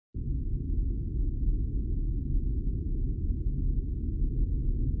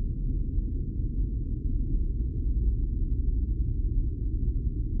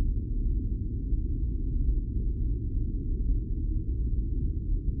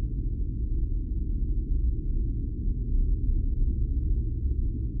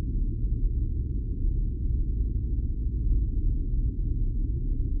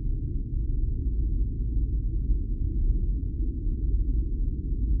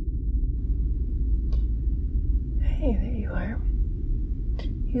Hey, there you are.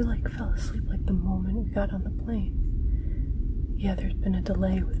 You fell asleep the moment we got on the plane. Yeah, there's been a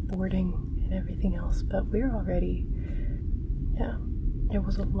delay with boarding and everything else, but we're already, yeah, it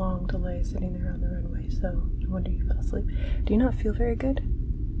was a long delay sitting there on the runway, so no wonder you fell asleep. Do you not feel very good?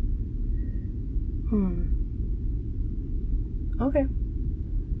 Okay.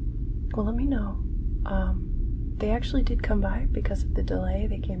 Well, let me know. They actually did come by because of the delay.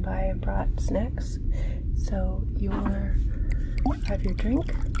 They came by and brought snacks. So have your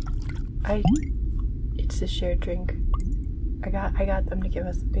drink. It's a shared drink. I got them to give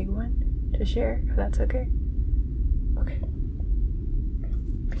us a big one to share, if that's okay. Okay.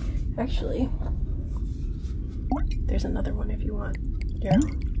 Actually, there's another one if you want. Yeah.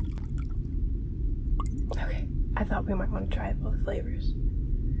 Okay. I thought we might want to try both flavors.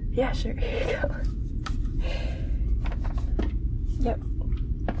 Yeah, sure. Here you go. Yep.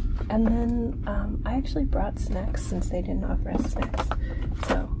 And then I actually brought snacks since they didn't offer us snacks.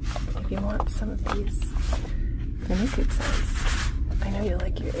 So if you want some of these mini cake sounds, I know you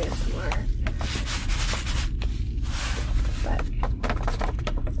like your ASMR, but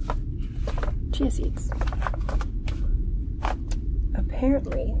chia seeds.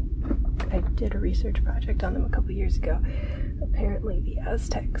 Apparently, I did a research project on them a couple years ago. Apparently, the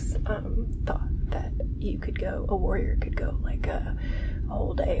Aztecs thought that a warrior could go a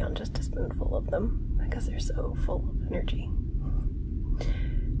whole day on just a spoonful of them because they're so full of energy.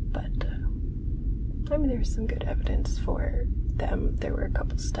 But I mean, there's some good evidence for them. There were a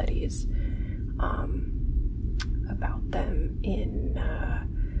couple studies about them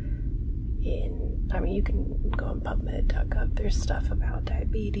I mean, you can go on PubMed, DuckUp. There's stuff about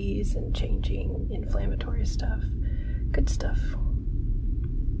diabetes and changing inflammatory stuff. Good stuff.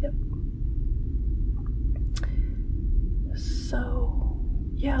 Yep. So,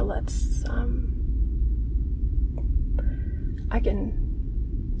 yeah, let's, I can,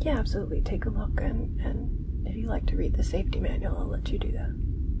 yeah, absolutely take a look, and if you like to read the safety manual, I'll let you do that.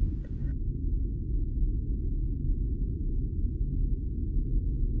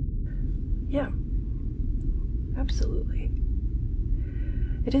 Yeah, absolutely.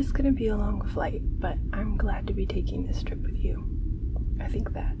 It is going to be a long flight, but I'm glad to be taking this trip with you. I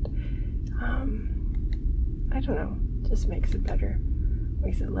think that, I don't know, just makes it better.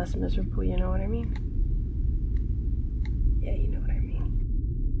 Makes it less miserable, you know what I mean? Yeah, you know what I mean.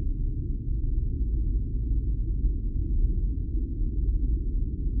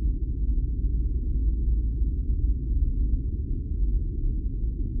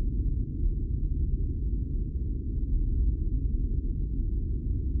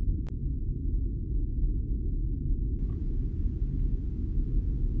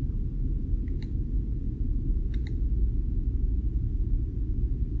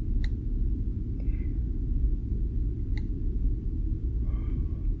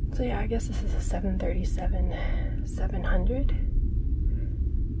 So yeah, I guess this is a 737-700.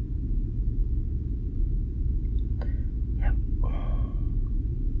 Yep.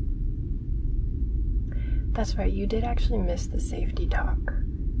 That's right, you did actually miss the safety talk.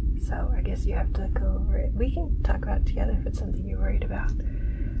 So I guess you have to go over it. We can talk about it together if it's something you're worried about.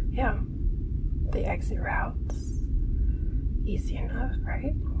 Yeah. The exit routes. Easy enough,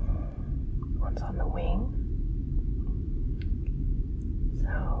 right? One's on the wing. So,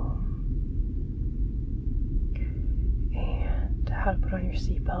 and how to put on your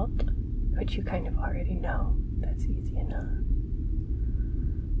seatbelt, which you kind of already know. That's easy enough.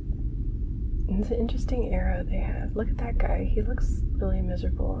 And it's an interesting arrow they have. Look at that guy. He looks really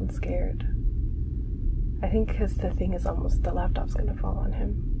miserable and scared. I think because the thing is almost, the laptop's gonna fall on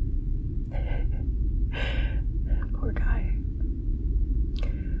him. Poor guy.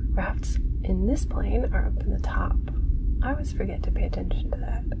 Rafts in this plane are up in the top. I always forget to pay attention to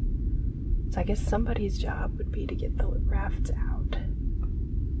that. So I guess somebody's job would be to get the rafts out.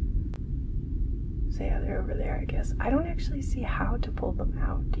 So yeah, they're over there, I guess. I don't actually see how to pull them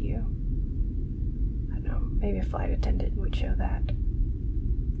out, do you? I don't know, maybe a flight attendant would show that.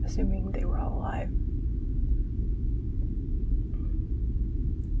 Assuming they were all alive.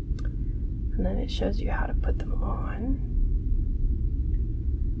 And then it shows you how to put them on.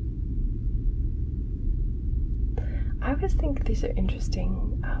 I always think these are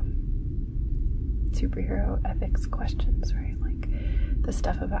interesting superhero ethics questions, right? Like the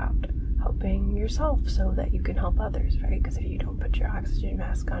stuff about helping yourself so that you can help others, right? Because if you don't put your oxygen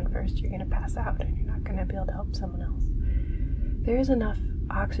mask on first, you're going to pass out and you're not going to be able to help someone else. There is enough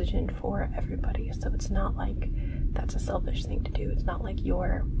oxygen for everybody, so it's not like that's a selfish thing to do. It's not like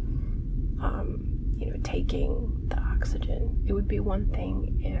you're, taking the oxygen. It would be one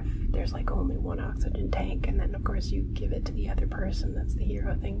thing if there's like only one oxygen tank, and then of course you give it to the other person. That's the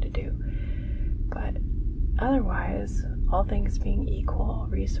hero thing to do. But otherwise, all things being equal,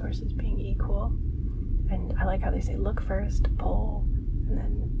 resources being equal, and I like how they say look first, pull, and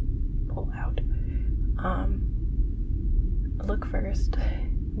then pull out. Look first,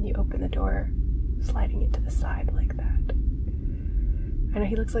 and you open the door, sliding it to the side like that. I know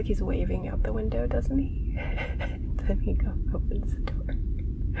he looks like he's waving out the window, doesn't he? Then he opens the door.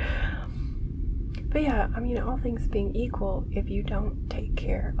 But yeah, I mean, all things being equal, if you don't take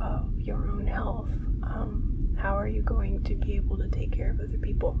care of your own health, how are you going to be able to take care of other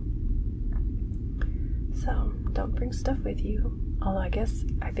people? So, don't bring stuff with you. Although I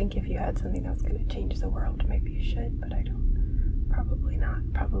think if you had something that was going to change the world, maybe you should, but I don't. Probably not.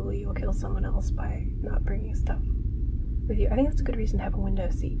 Probably you'll kill someone else by not bringing stuff with you. I think that's a good reason to have a window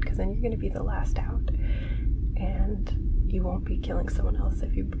seat, because then you're going to be the last out, and you won't be killing someone else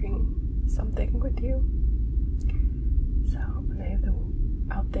if you bring something with you. So, when they have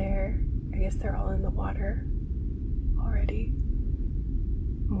out there, I guess they're all in the water already.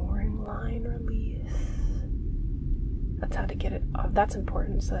 Mooring line release. That's how to get it off. That's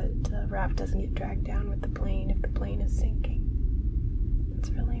important, so that the raft doesn't get dragged down with the plane if the plane is sinking. That's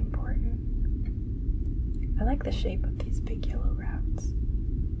really important. I like the shape of these big yellow rafts.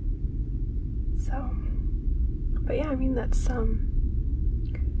 So, but yeah, I mean, that's, do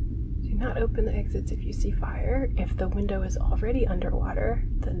not open the exits if you see fire. If the window is already underwater,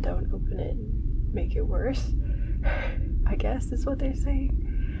 then don't open it and make it worse, I guess is what they're saying.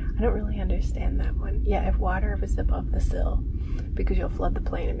 I don't really understand that one. Yeah, if water was above the sill, because you'll flood the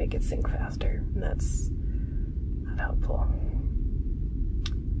plane and make it sink faster, and that's not helpful.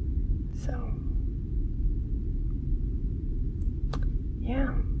 So,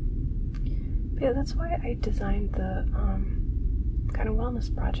 yeah. But yeah, that's why I designed the kind of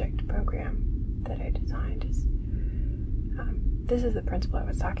wellness project program that I designed. Is this is the principle I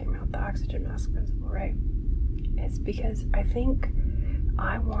was talking about, the oxygen mask principle, right? It's because I think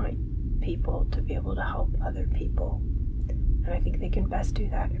I want people to be able to help other people, and I think they can best do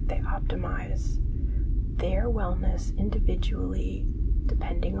that if they optimize their wellness individually,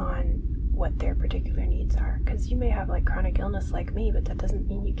 depending on what their particular needs are. Because you may have like chronic illness like me, but that doesn't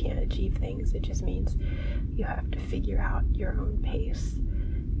mean you can't achieve things. It just means you have to figure out your own pace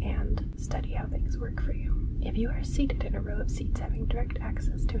and study how things work for you. If you are seated in a row of seats having direct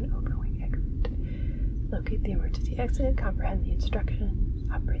access to an overwing exit, locate the emergency exit, comprehend the instructions,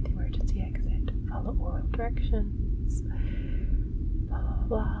 operate the emergency exit, follow oral directions, blah, blah,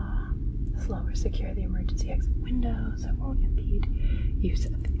 blah. Slow or secure the emergency exit window so it won't impede use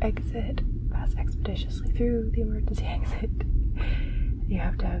of the exit. Pass expeditiously through the emergency exit. You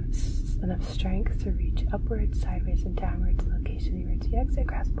have to have enough strength to reach upwards, sideways, and downwards the location of the emergency exit.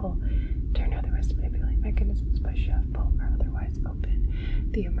 Grasp, pull, turn other ways to manipulate mechanisms by shove, pull, or otherwise open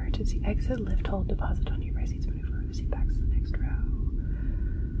the emergency exit. Lift, hold, deposit on your seats, move forward the seat back to the next row.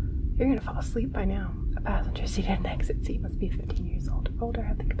 You're going to fall asleep by now. A passenger seated in an exit seat must be 15 years old or older,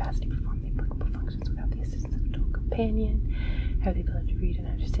 have the capacity to perform the applicable functions without the assistance of a dual companion, have the ability to read and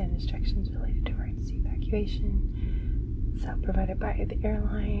understand instructions related to emergency evacuation. So, provided by the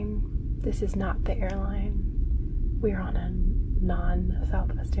airline. This is not the airline. We are on a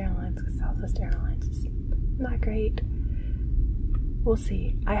non-Southwest Airlines, because Southwest Airlines is not great. We'll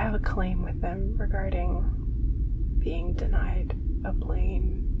see. I have a claim with them regarding being denied a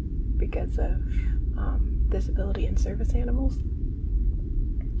plane because of disability in service animals.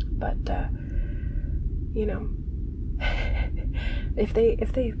 But you know, if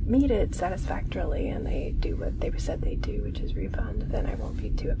they meet it satisfactorily and they do what they said they do, which is refund, then I won't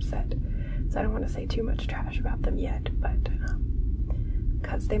be too upset. So I don't want to say too much trash about them yet, but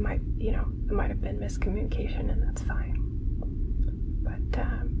because they might, you know, it might have been miscommunication, and that's fine. But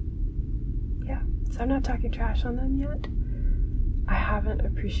yeah, so I'm not talking trash on them yet. I haven't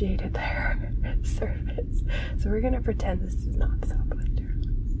appreciated their service, so we're gonna pretend this is not Southwest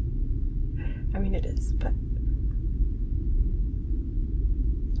Airlines. I mean, it is, but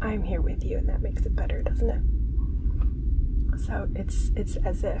I'm here with you, and that makes it better, doesn't it? So it's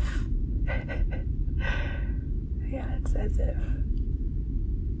as if, yeah, it's as if.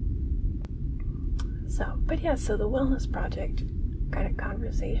 So, but yeah, so the wellness project kind of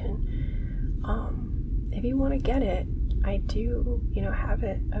conversation. If you want to get it, I do, you know, have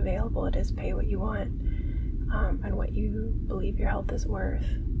it available. It is pay what you want, and what you believe your health is worth,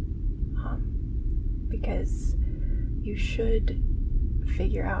 because you should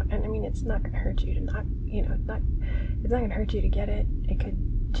figure out, and I mean, it's not going to hurt you to not, you know, it's not going to hurt you to get it. It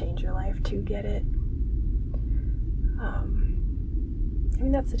could change your life to get it. I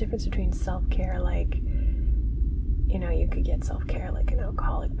mean, that's the difference between self-care, like, you know, you could get self-care like an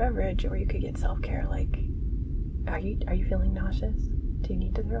alcoholic beverage, or you could get self-care like, are you feeling nauseous? Do you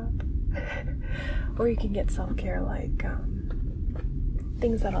need to throw up? Or you can get self-care like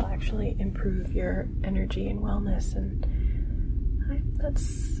things that'll actually improve your energy and wellness, and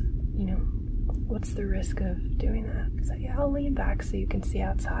that's, you know, what's the risk of doing that? So yeah, I'll lean back so you can see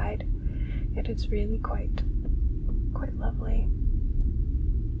outside. It is really quite lovely.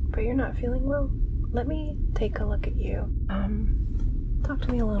 But you're not feeling well? Let me take a look at you. Talk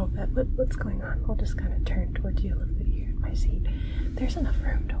to me a little bit. What's going on? I'll just kind of turn towards you a little bit here in my seat. There's enough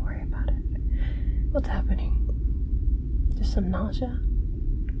room, don't worry about it. What's happening? Just some nausea?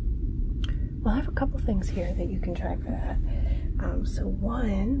 Well, I have a couple things here that you can try for that. So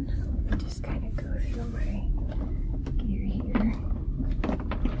one, let me just kind of go through my gear here.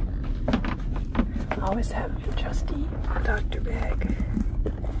 I always have your trusty doctor bag.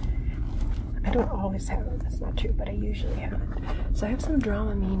 I don't always have it, that's not true, but I usually have it. So I have some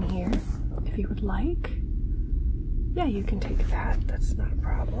Dramamine here, if you would like. Yeah, you can take that, that's not a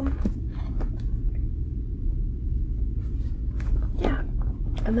problem. Yeah,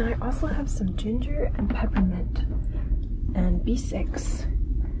 and then I also have some ginger and peppermint and B6,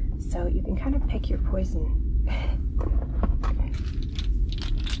 so you can kind of pick your poison.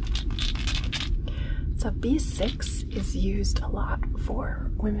 So B6 is used a lot for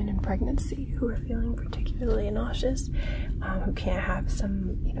women in pregnancy who are feeling particularly nauseous, who can't have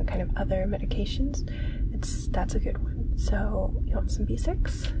some, you know, kind of other medications. That's a good one. So you want some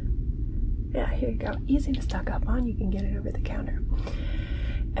B6? Yeah, here you go. Easy to stock up on. You can get it over the counter.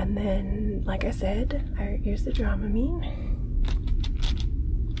 And then, like I said, here's the Dramamine.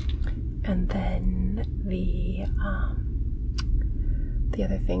 And then the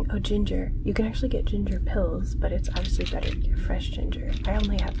other thing, oh, ginger. You can actually get ginger pills, but it's obviously better to get fresh ginger. I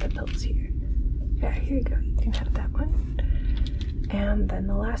only have the pills here. Yeah, here you go. You can have that one. And then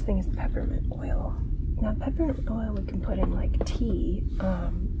the last thing is peppermint oil. Now, peppermint oil we can put in like tea.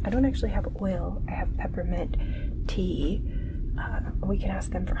 I don't actually have oil. I have peppermint tea. We can ask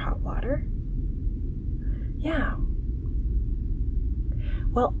them for hot water. Yeah.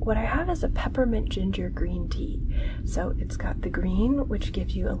 Well, what I have is a peppermint ginger green tea. So it's got the green, which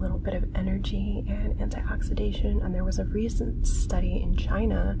gives you a little bit of energy and antioxidation. And there was a recent study in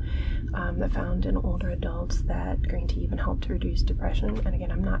China that found in older adults that green tea even helped to reduce depression. And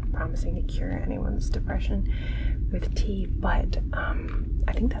again, I'm not promising to cure anyone's depression with tea, but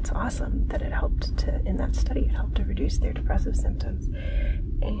I think that's awesome that it helped to, in that study, it helped to reduce their depressive symptoms.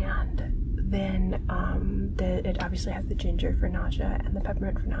 And then it obviously has the ginger for nausea and the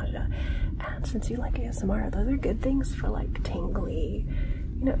peppermint for nausea. And since you like ASMR, those are good things for like tingly,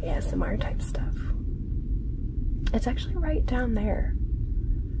 you know, ASMR type stuff. It's actually right down there.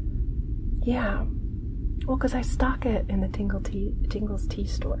 Yeah. Well, because I stock it in the Tingles Tea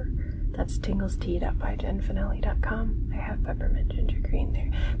store. That's tinglestea.byjenfinelli.com. I have peppermint ginger green there.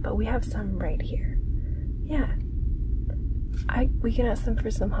 But we have some right here. Yeah. We can ask them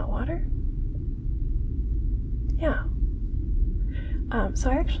for some hot water. Yeah. So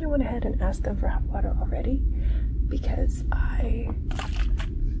I actually went ahead and asked them for hot water already because I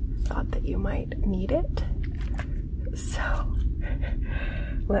thought that you might need it. So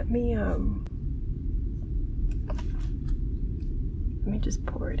let me just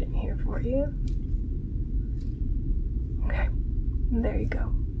pour it in here for you. Okay, there you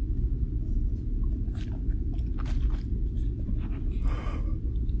go.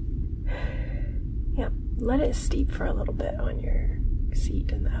 Yeah, let it steep for a little bit on your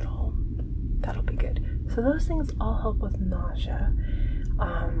seat and that'll be good. So those things all help with nausea.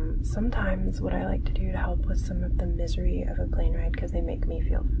 Sometimes what I like to do to help with some of the misery of a plane ride, because they make me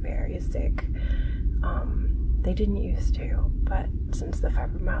feel very sick. They didn't used to, but since the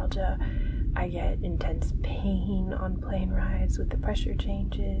fibromyalgia, I get intense pain on plane rides with the pressure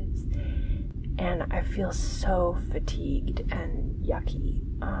changes, and I feel so fatigued and yucky.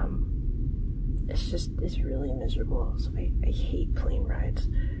 It's really miserable. So I hate plane rides,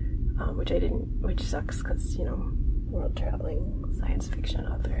 which sucks because, you know, world traveling science fiction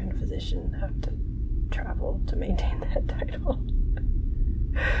author and physician have to travel to maintain that title.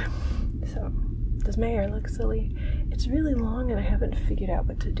 So, does my hair look silly? It's really long and I haven't figured out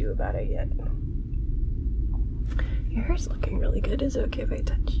what to do about it yet. Your hair's looking really good. Is it okay if I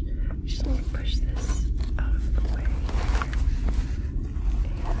touch? I just want to push this out of the way.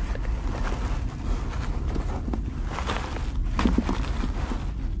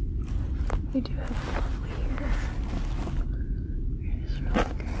 You do have lovely hair. It is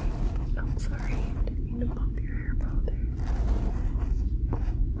really great. Oh, sorry. Didn't mean to bump your hair bow there.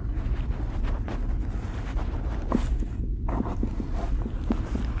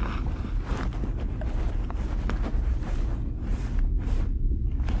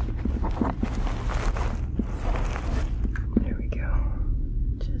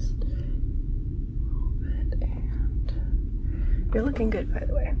 You're looking good, by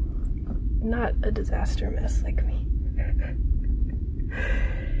the way. Not a disaster mess like me.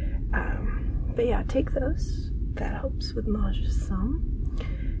 But yeah, take those. That helps with nausea some.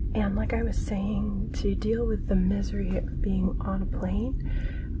 And like I was saying, to deal with the misery of being on a plane,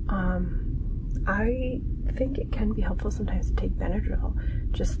 I think it can be helpful sometimes to take Benadryl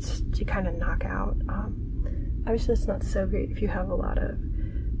just to kind of knock out. Obviously, it's not so great if you have a lot of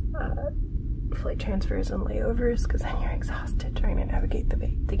flight transfers and layovers, because then you're exhausted trying to navigate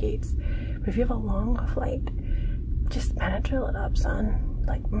the gates. But if you have a long flight, just Benadryl it up, son.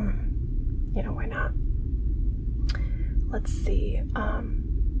 Like, you know, why not? Let's see.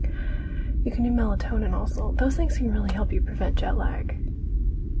 You can do melatonin also. Those things can really help you prevent jet lag.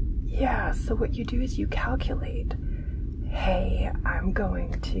 Yeah, so what you do is you calculate, hey, I'm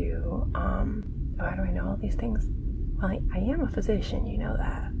going to, how do I know all these things? Well, I am a physician, you know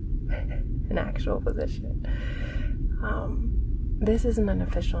that. An actual physician. This isn't an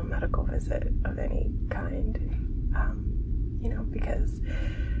official medical visit of any kind, you know, because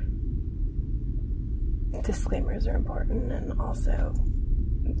disclaimers are important, and also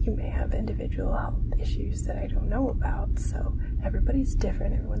you may have individual health issues that I don't know about, so everybody's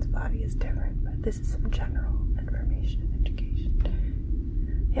different, everyone's body is different, but this is some general information,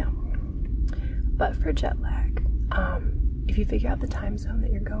 education. Yeah. But for jet lag, if you figure out the time zone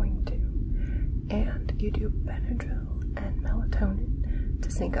that you're going to, and you do Benadryl and melatonin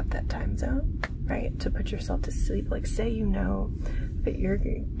to sync up that time zone, right, to put yourself to sleep, like say you know that you're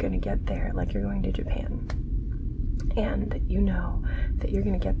gonna get there, like you're going to Japan, and you know that you're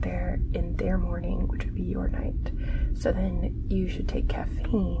gonna get there in their morning, which would be your night, so then you should take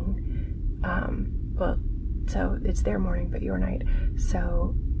caffeine, well, so it's their morning but your night,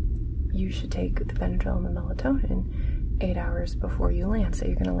 so you should take the Benadryl and the melatonin 8 hours before you land. So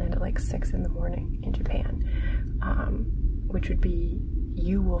you're gonna land at like 6 in the morning in Japan, which would be,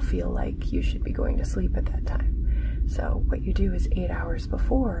 you will feel like you should be going to sleep at that time. So what you do is 8 hours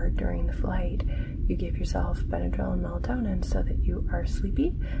before, during the flight, you give yourself Benadryl and melatonin so that you are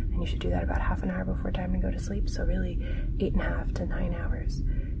sleepy, and you should do that about half an hour before time to go to sleep. So really 8.5 to 9 hours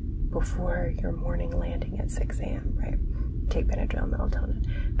before your morning landing at 6 a.m., right? Take Benadryl and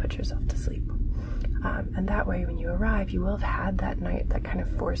melatonin, put yourself to sleep. And that way when you arrive, you will have had that night, that kind of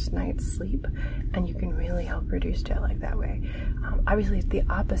forced night's sleep, and you can really help reduce jet lag that way. Obviously it's the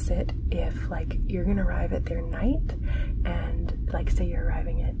opposite if like you're gonna arrive at their night, and like say you're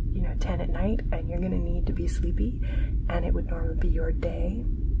arriving at, you know, 10 at night, and you're gonna need to be sleepy, and it would normally be your day,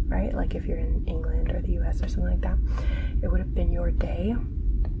 right? Like if you're in England or the US or something like that, it would have been your day.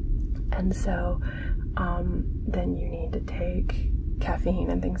 And so then you need to take caffeine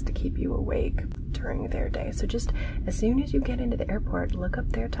and things to keep you awake during their day. So just as soon as you get into the airport, look up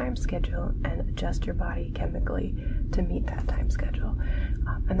their time schedule and adjust your body chemically to meet that time schedule.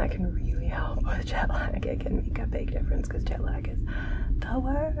 And that can really help with jet lag. It can make a big difference because jet lag is the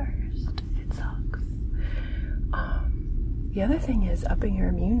worst. It sucks. The other thing is upping your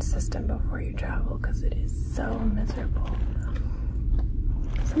immune system before you travel, because it is so miserable.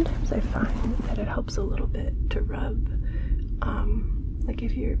 Sometimes I find that it helps a little bit to rub, like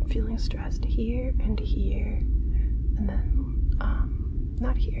if you're feeling stressed here and here, and then,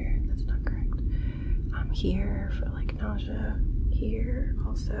 not here, that's not correct, here for like nausea, here,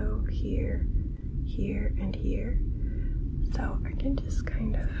 also here, here, and here. So I can just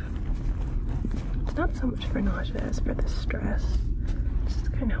kind of, it's not so much for nausea as for the stress,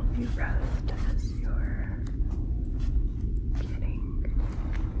 just kind of help you rest as you're getting,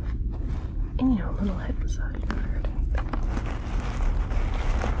 and you know, a little head massage never hurt anything.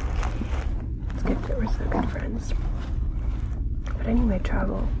 It's good that we're so good friends. But anyway,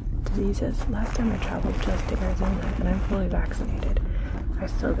 travel diseases. Last time I traveled just to Arizona, and I'm fully vaccinated. I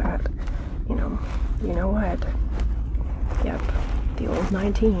still got, you know what? Yep, the old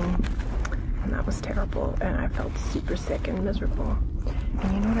 19, and that was terrible, and I felt super sick and miserable.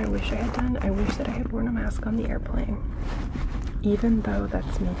 And you know what I wish I had done? I wish that I had worn a mask on the airplane, even though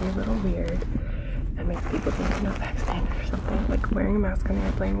that's maybe a little weird and makes people think I'm not vaccinated or something. Like, wearing a mask on the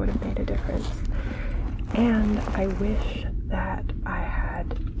airplane would have made a difference. And I wish that I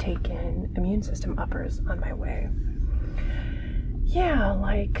had taken immune system uppers on my way. Yeah,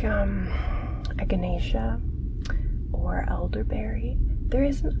 like echinacea or elderberry.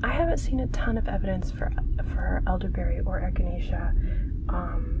 I haven't seen a ton of evidence for elderberry or echinacea,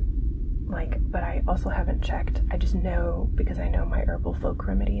 but I also haven't checked. I just know, because I know my herbal folk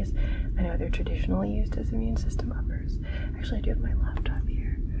remedies, I know they're traditionally used as immune system uppers. Actually, I do have my laptop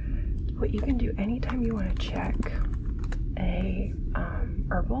here. What you can do anytime you want to check a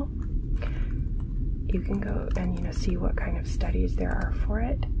herbal you can go and, you know, see what kind of studies there are for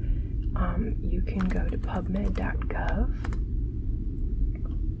it. You can go to pubmed.gov.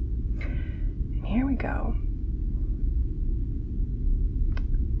 And here we go.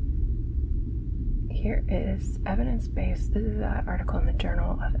 Here is evidence-based. This is an article in the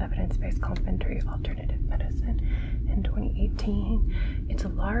Journal of Evidence-Based Complementary Alternative Medicine in 2018. It's a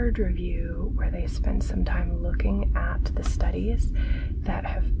large review where they spend some time looking at the studies that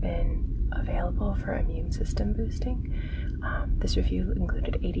have been available for immune system boosting. This review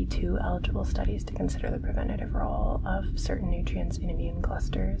included 82 eligible studies to consider the preventative role of certain nutrients in immune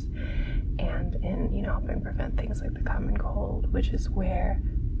clusters and in, you know, helping prevent things like the common cold, which is where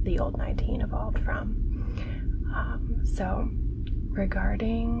the old 19 evolved from. So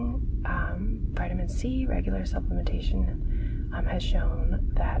regarding vitamin C, regular supplementation has shown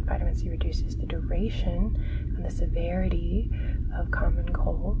that vitamin C reduces the duration and the severity of common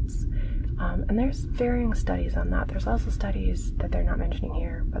colds. And there's varying studies on that. There's also studies that they're not mentioning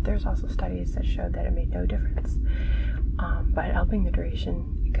here, but there's also studies that showed that it made no difference. But helping the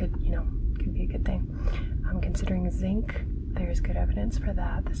duration, it could, you know, could be a good thing. Considering zinc, there's good evidence for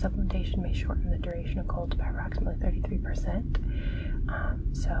that. The supplementation may shorten the duration of colds by approximately 33%.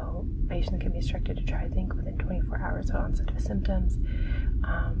 So patients can be instructed to try zinc within 24 hours of onset of symptoms.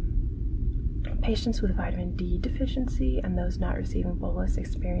 Patients with vitamin D deficiency and those not receiving bolus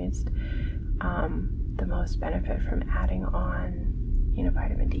experienced the most benefit from adding on, you know,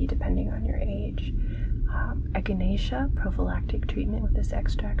 vitamin D depending on your age. Echinacea prophylactic treatment with this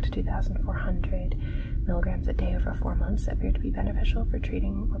extract, 2,400 milligrams a day over 4 months, appeared to be beneficial for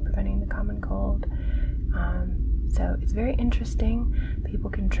treating or preventing the common cold. So it's very interesting. People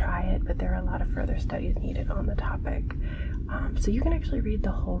can try it, but there are a lot of further studies needed on the topic. So you can actually read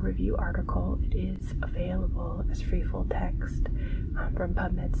the whole review article. It is available as free full text from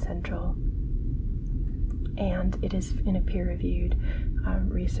PubMed Central. And it is in a peer-reviewed,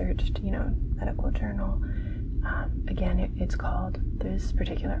 researched, you know, medical journal. Again, it's called, this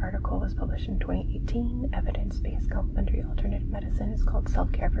particular article was published in 2018, Evidence-Based Complementary Alternative Medicine. It's called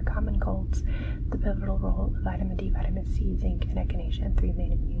Self-Care for Common Colds, the Pivotal Role of Vitamin D, Vitamin C, Zinc, and Echinacea in 3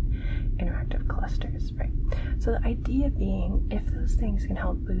 main immune interactive clusters, right? So the idea being, if those things can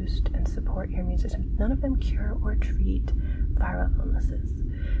help boost and support your immune system, none of them cure or treat viral illnesses.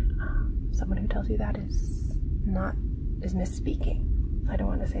 Someone who tells you that is misspeaking. I don't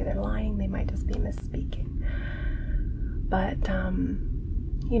want to say they're lying, they might just be misspeaking. But,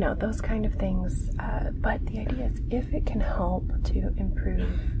 you know, those kind of things. But the idea is, if it can help to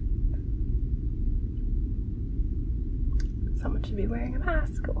improve, someone should be wearing a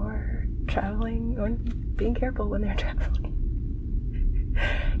mask or traveling or being careful when they're traveling.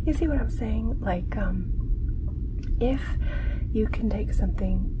 You see what I'm saying? Like, if you can take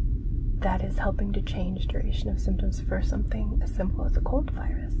something that is helping to change duration of symptoms for something as simple as a cold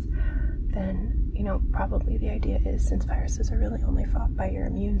virus, then, you know, probably the idea is, since viruses are really only fought by your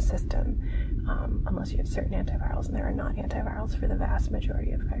immune system, unless you have certain antivirals, and there are not antivirals for the vast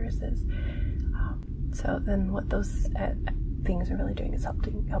majority of viruses. So then what those things are really doing is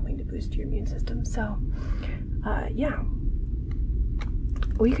helping to boost your immune system. So, yeah,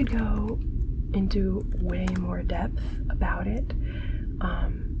 we could go into way more depth about it.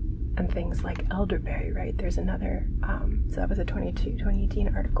 And things like elderberry, right? There's another, so that was a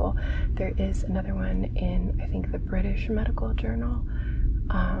 2018 article. There is another one in, I think, the British Medical Journal,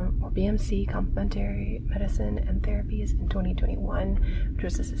 or BMC, Complementary Medicine and Therapies in 2021, which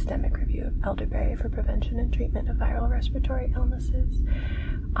was a systemic review of elderberry for prevention and treatment of viral respiratory illnesses.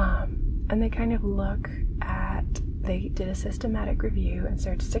 And they kind of look at, they did a systematic review and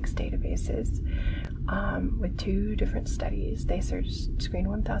searched 6 databases with 2 different studies. They screened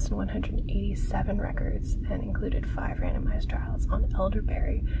 1,187 records and included 5 randomized trials on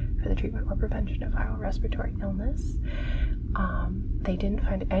elderberry for the treatment or prevention of viral respiratory illness. They didn't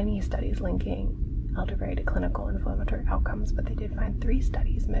find any studies linking elderberry to clinical inflammatory outcomes, but they did find 3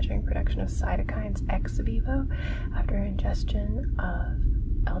 studies measuring production of cytokines ex vivo after ingestion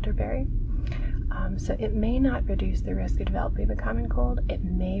of elderberry. So it may not reduce the risk of developing the common cold. It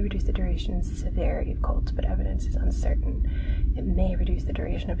may reduce the duration and severity of colds, but evidence is uncertain. It may reduce the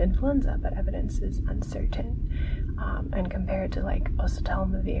duration of influenza, but evidence is uncertain. And compared to like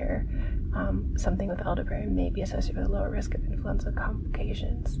oseltamivir, something with elderberry may be associated with a lower risk of influenza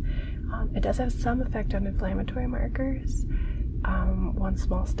complications. It does have some effect on inflammatory markers. One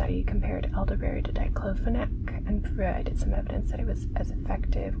small study compared elderberry to diclofenac and provided some evidence that it was as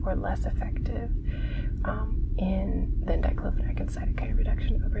effective or less effective than diclofenac in cytokine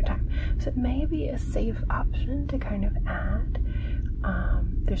reduction over time. So it may be a safe option to kind of add.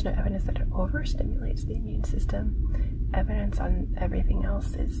 There's no evidence that it overstimulates the immune system. Evidence on everything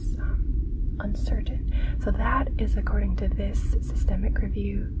else is uncertain. So that is according to this systemic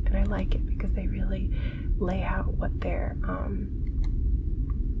review, and I like it because they really lay out what their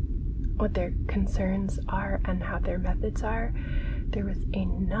concerns are and how their methods are. There was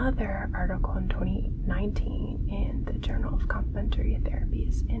another article in 2019 in the Journal of Complementary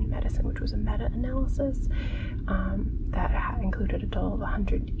Therapies in Medicine, which was a meta-analysis that included a total of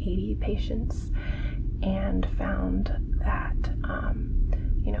 180 patients, and found that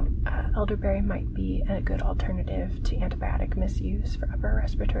elderberry might be a good alternative to antibiotic misuse for upper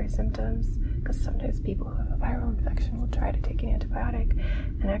respiratory symptoms, because sometimes people who have a viral infection will try to take an antibiotic,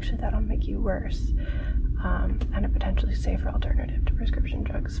 and actually that'll make you worse. And a potentially safer alternative to prescription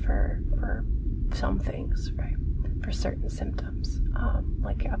drugs for some things, right? For certain symptoms,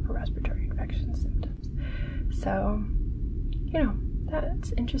 like upper respiratory infection symptoms. So,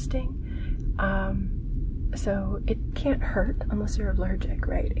 that's interesting. So it can't hurt unless you're allergic,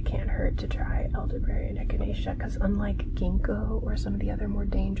 right? It can't hurt to try elderberry and echinacea, because unlike ginkgo or some of the other more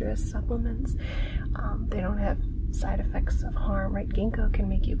dangerous supplements, they don't have side effects of harm, right? Ginkgo can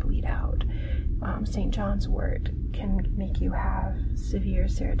make you bleed out. St. John's wort can make you have severe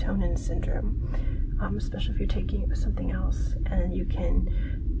serotonin syndrome, especially if you're taking it with something else. And you can,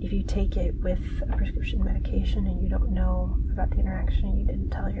 if you take it with a prescription medication and you don't know about the interaction and you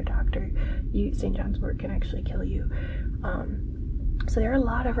didn't tell your doctor, St. John's wort can actually kill you. So there are a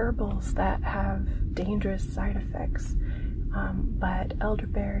lot of herbals that have dangerous side effects, but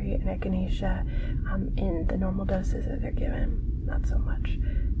elderberry and echinacea, in the normal doses that they're given, not so much.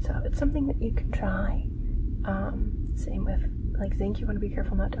 So it's something that you can try. Same with like zinc, you want to be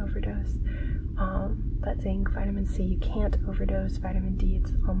careful not to overdose. But zinc, vitamin C, you can't overdose. Vitamin D,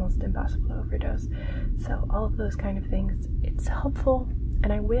 it's almost impossible to overdose. So all of those kind of things, it's helpful,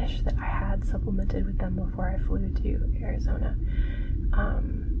 and I wish that I had supplemented with them before I flew to Arizona a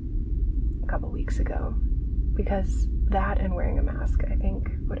couple weeks ago, because that and wearing a mask, I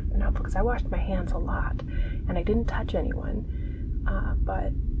think, would have been helpful, because I washed my hands a lot and I didn't touch anyone,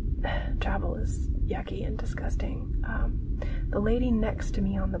 but travel is yucky and disgusting. The lady next to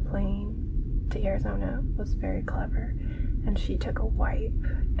me on the plane to Arizona was very clever, and she took a wipe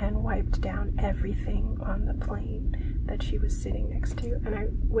and wiped down everything on the plane that she was sitting next to, and I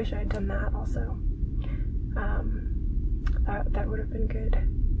wish I'd done that also. That would have been good.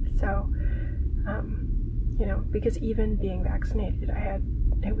 So, because even being vaccinated,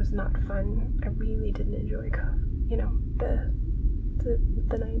 it was not fun. I really didn't enjoy, the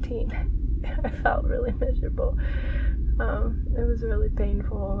 19. I felt really miserable. It was really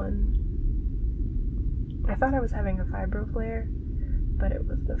painful, and I thought I was having a fibro flare, but it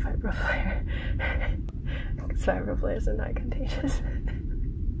wasn't a fibro flare. Because fibro flares are not contagious.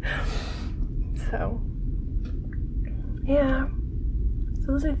 So, yeah. So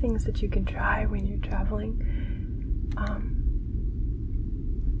those are things that you can try when you're traveling.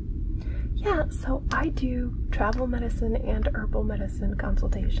 Yeah, so I do travel medicine and herbal medicine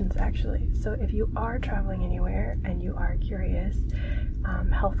consultations, actually. So if you are traveling anywhere and you are curious,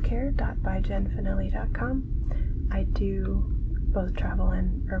 healthcare.byjenfinelli.com. I do both travel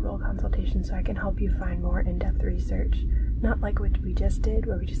and herbal consultations, so I can help you find more in-depth research. Not like what we just did,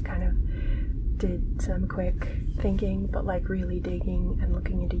 where we just kind of did some quick thinking, but like really digging and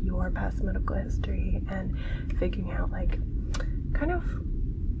looking into your past medical history and figuring out, like, kind of,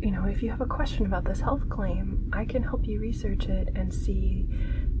 if you have a question about this health claim, I can help you research it and see,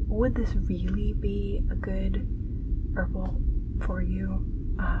 would this really be a good herbal for you?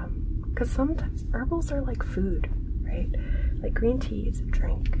 Because sometimes herbals are like food, right? Like green tea is a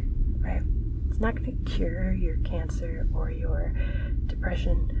drink, right? It's not going to cure your cancer or your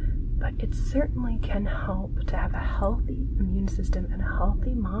depression, but it certainly can help to have a healthy immune system and a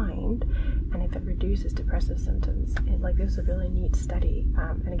healthy mind. And if it reduces depressive symptoms, there's a really neat study,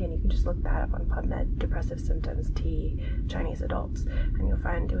 and again, you can just look that up on PubMed, depressive symptoms, tea, Chinese adults, and you'll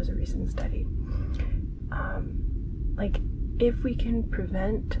find it was a recent study. If we can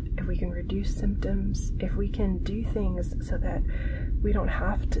prevent, if we can reduce symptoms, if we can do things so that we don't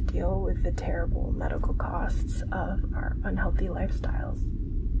have to deal with the terrible medical costs of our unhealthy lifestyles,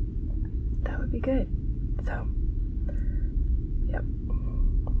 that would be good. So, yep.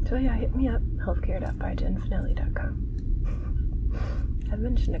 So yeah, hit me up, healthcare.byjenfinelli.com. I've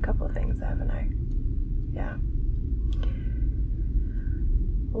mentioned a couple of things, haven't I? Yeah.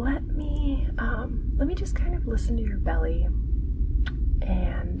 Let me just kind of listen to your belly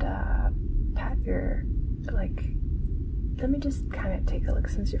and pat your, let me just kind of take a look,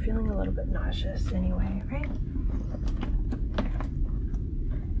 since you're feeling a little bit nauseous anyway, right?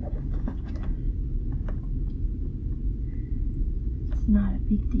 It's not a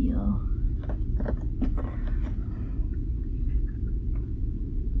big deal.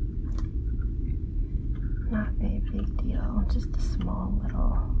 Not a big deal, just a small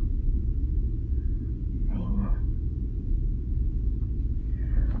little thing.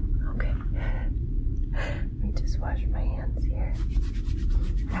 Okay. Let me just wash my hands here.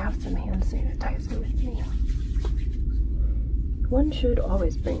 I have some hand sanitizer with me. One should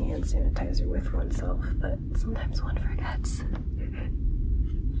always bring hand sanitizer with oneself, but sometimes one forgets.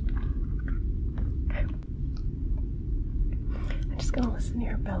 Okay. I'm just gonna listen to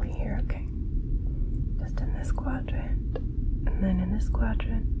your belly here, okay? Just in this quadrant, and then in this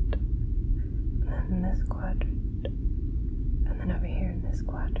quadrant, and then in this quadrant, and then over here in this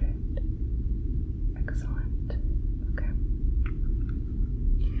quadrant. Excellent. Okay.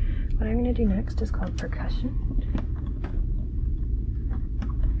 What I'm gonna do next is called percussion.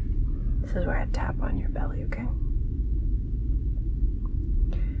 This is where I tap on your belly, okay?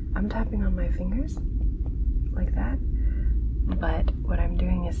 I'm tapping on my fingers, like that, but what I'm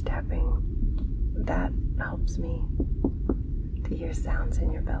doing is tapping. That helps me to hear sounds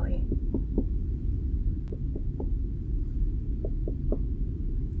in your belly.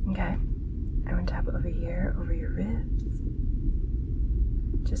 Okay, I'm gonna tap over here, over your ribs.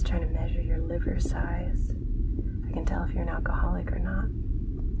 Just trying to measure your liver size. I can tell if you're an alcoholic or not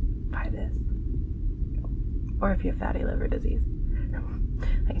by this. Or if you have fatty liver disease.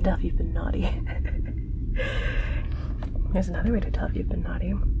 I can tell if you've been naughty. There's another way to tell if you've been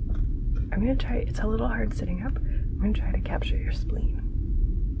naughty. I'm gonna try, it's a little hard sitting up. I'm gonna try to capture your spleen.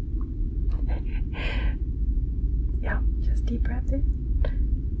 Yeah, just deep breath in.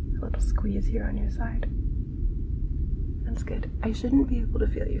 A little squeeze here on your side. That's good. I shouldn't be able to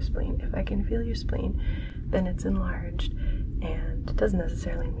feel your spleen. If I can feel your spleen, then it's enlarged, and it doesn't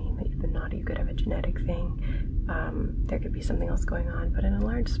necessarily mean that you've been naughty. You could have a genetic thing. There could be something else going on, but an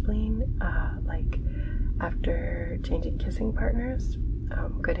enlarged spleen, like after changing kissing partners,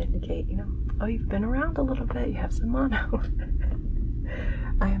 could indicate, you know, oh, you've been around a little bit, you have some mono.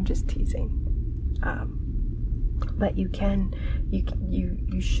 I am just teasing. But you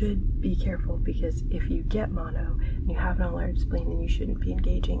should be careful, because if you get mono and you have an enlarged spleen, then you shouldn't be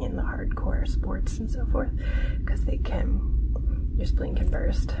engaging in the hardcore sports and so forth, because your spleen can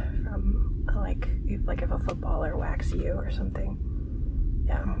burst from like if a footballer whacks you or something.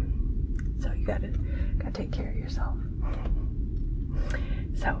 Yeah. So you gotta take care of yourself.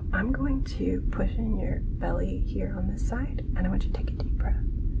 So I'm going to push in your belly here on this side, and I want you to take a deep breath.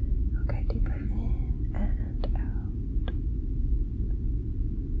 Okay, deep breath in and out.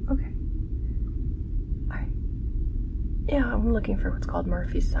 Okay. Alright. Yeah, I'm looking for what's called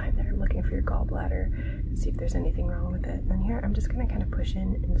Murphy's sign there. I'm looking for your gallbladder and see if there's anything wrong with it. And then here, I'm just gonna kind of push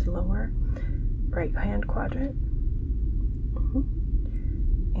in this lower right hand quadrant.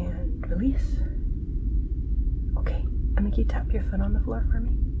 And release. Okay. And then can you tap your foot on the floor for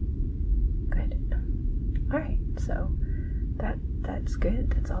me? Good. Alright, so that's good.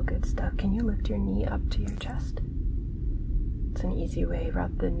 That's all good stuff. Can you lift your knee up to your chest? It's an easy way,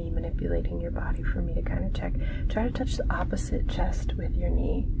 rather than me manipulating your body, for me to kind of check. Try to touch the opposite chest with your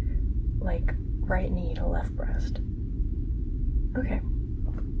knee, like right knee to left breast. Okay.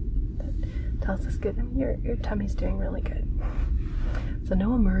 That tells us good. I mean, your tummy's doing really good. So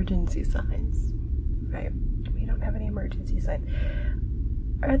no emergency signs, right? We don't have any emergency signs.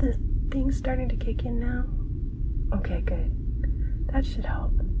 Are the things starting to kick in now? Okay, good. That should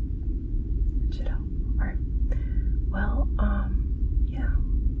help. That should help. Alright. Well, yeah.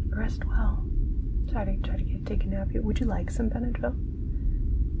 Rest well. Try to take a nap. Would you like some Benadryl?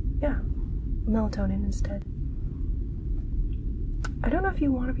 Yeah. Melatonin instead. I don't know if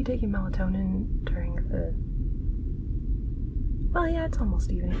you want to be taking melatonin during the... Well, yeah, it's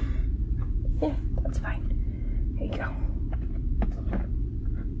almost evening. Yeah, that's fine. There you go.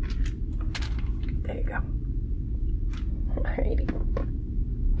 There you go. Alrighty.